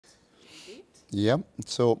Yeah,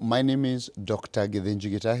 so my name is Dr. Githinji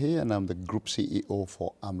Gitahi, and I'm the Group CEO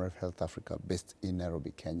for AMREF Health Africa, based in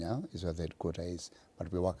Nairobi, Kenya, is where the headquarters is, but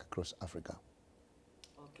we work across Africa.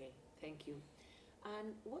 Okay, thank you.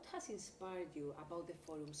 And what has inspired you about the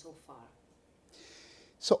forum so far?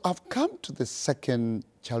 So I've come to the second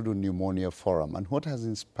Childhood Pneumonia Forum, and what has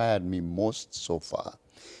inspired me most so far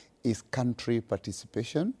is country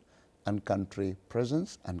participation and country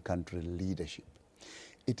presence and country leadership.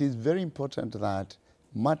 It is very important that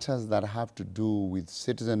matters that have to do with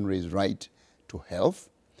citizenry's right to health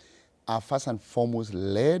are first and foremost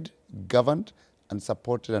led, governed, and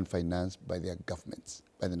supported and financed by their governments,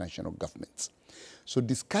 by the national governments. So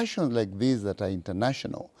discussions like these that are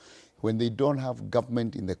international, when they don't have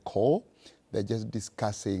government in the core, they're just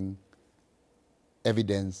discussing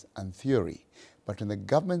evidence and theory. But when the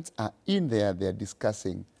governments are in there, they're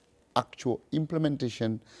discussing actual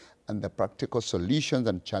implementation and the practical solutions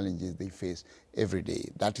and challenges they face every day.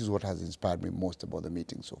 That is what has inspired me most about the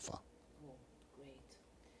meeting so far. Oh, great.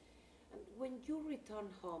 And when you return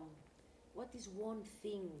home, what is one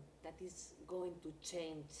thing that is going to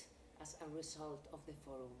change as a result of the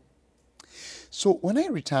forum? So when I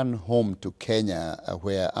return home to Kenya,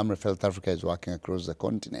 where AMREF Health Africa is working across the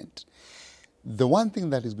continent, the one thing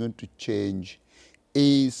that is going to change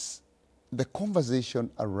is the conversation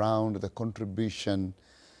around the contribution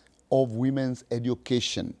of women's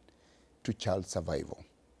education to child survival.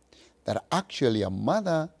 That actually a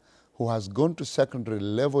mother who has gone to secondary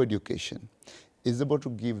level education is able to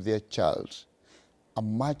give their child a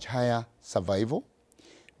much higher survival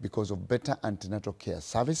because of better antenatal care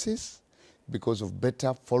services, because of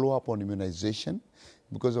better follow-up on immunization,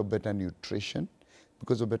 because of better nutrition,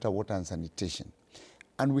 because of better water and sanitation.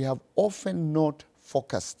 And we have often not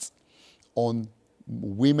focused on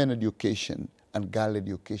women education and girl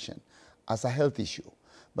education as a health issue,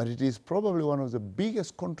 but it is probably one of the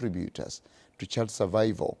biggest contributors to child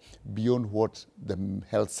survival beyond what the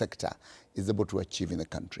health sector is able to achieve in the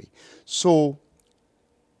country. So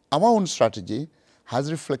our own strategy has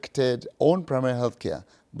reflected on primary health care,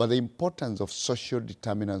 but the importance of social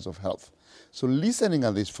determinants of health. So listening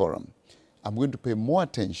at this forum, I'm going to pay more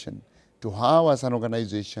attention to how as an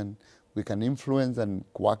organization we can influence and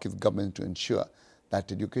work with government to ensure that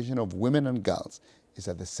education of women and girls is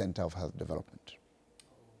at the center of health development.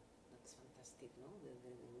 Oh, that's fantastic, no?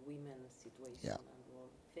 The women's situation Yeah. and all.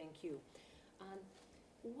 Thank you. And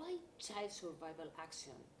why child survival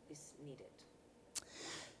action is needed?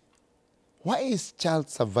 Why is child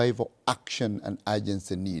survival action and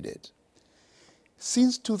urgency needed?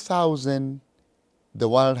 Since 2000, the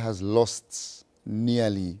world has lost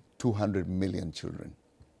nearly 200 million children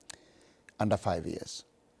under 5 years.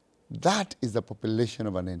 That is the population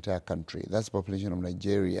of an entire country. That's the population of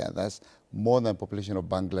Nigeria. That's more than the population of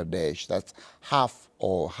Bangladesh. That's half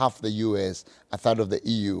the US, a third of the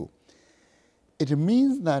EU. It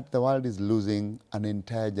means that the world is losing an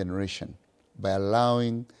entire generation by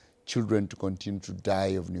allowing children to continue to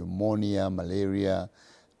die of pneumonia, malaria,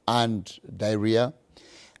 and diarrhea.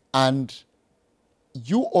 And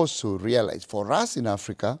you also realize, for us in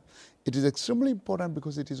Africa, it is extremely important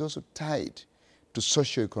because it is also tied to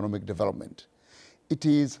socio-economic development. It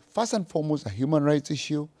is first and foremost a human rights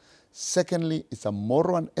issue. Secondly, it's a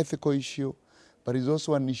moral and ethical issue, but it's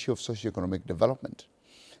also an issue of socio-economic development.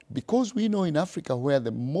 Because we know in Africa where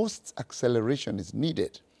the most acceleration is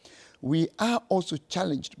needed, we are also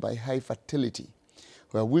challenged by high fertility,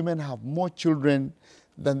 where women have more children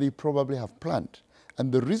than they probably have planned.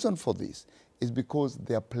 And the reason for this is because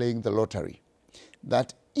they are playing the lottery.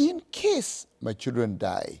 That in case my children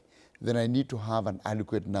die, then I need to have an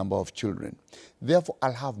adequate number of children. Therefore,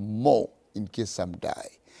 I'll have more in case some die.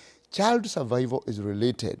 Child survival is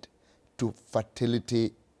related to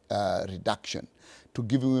fertility reduction, to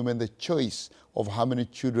giving women the choice of how many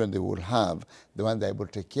children they will have, the ones they're able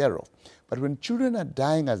to take care of. But when children are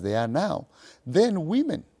dying as they are now, then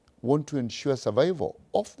women want to ensure survival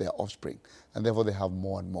of their offspring, and therefore they have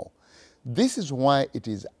more and more. This is why it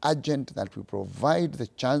is urgent that we provide the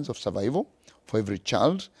chance of survival for every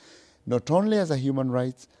child, not only as a human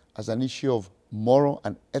right, as an issue of moral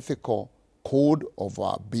and ethical code of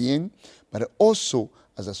our being, but also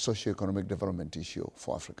as a socio-economic development issue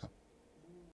for Africa.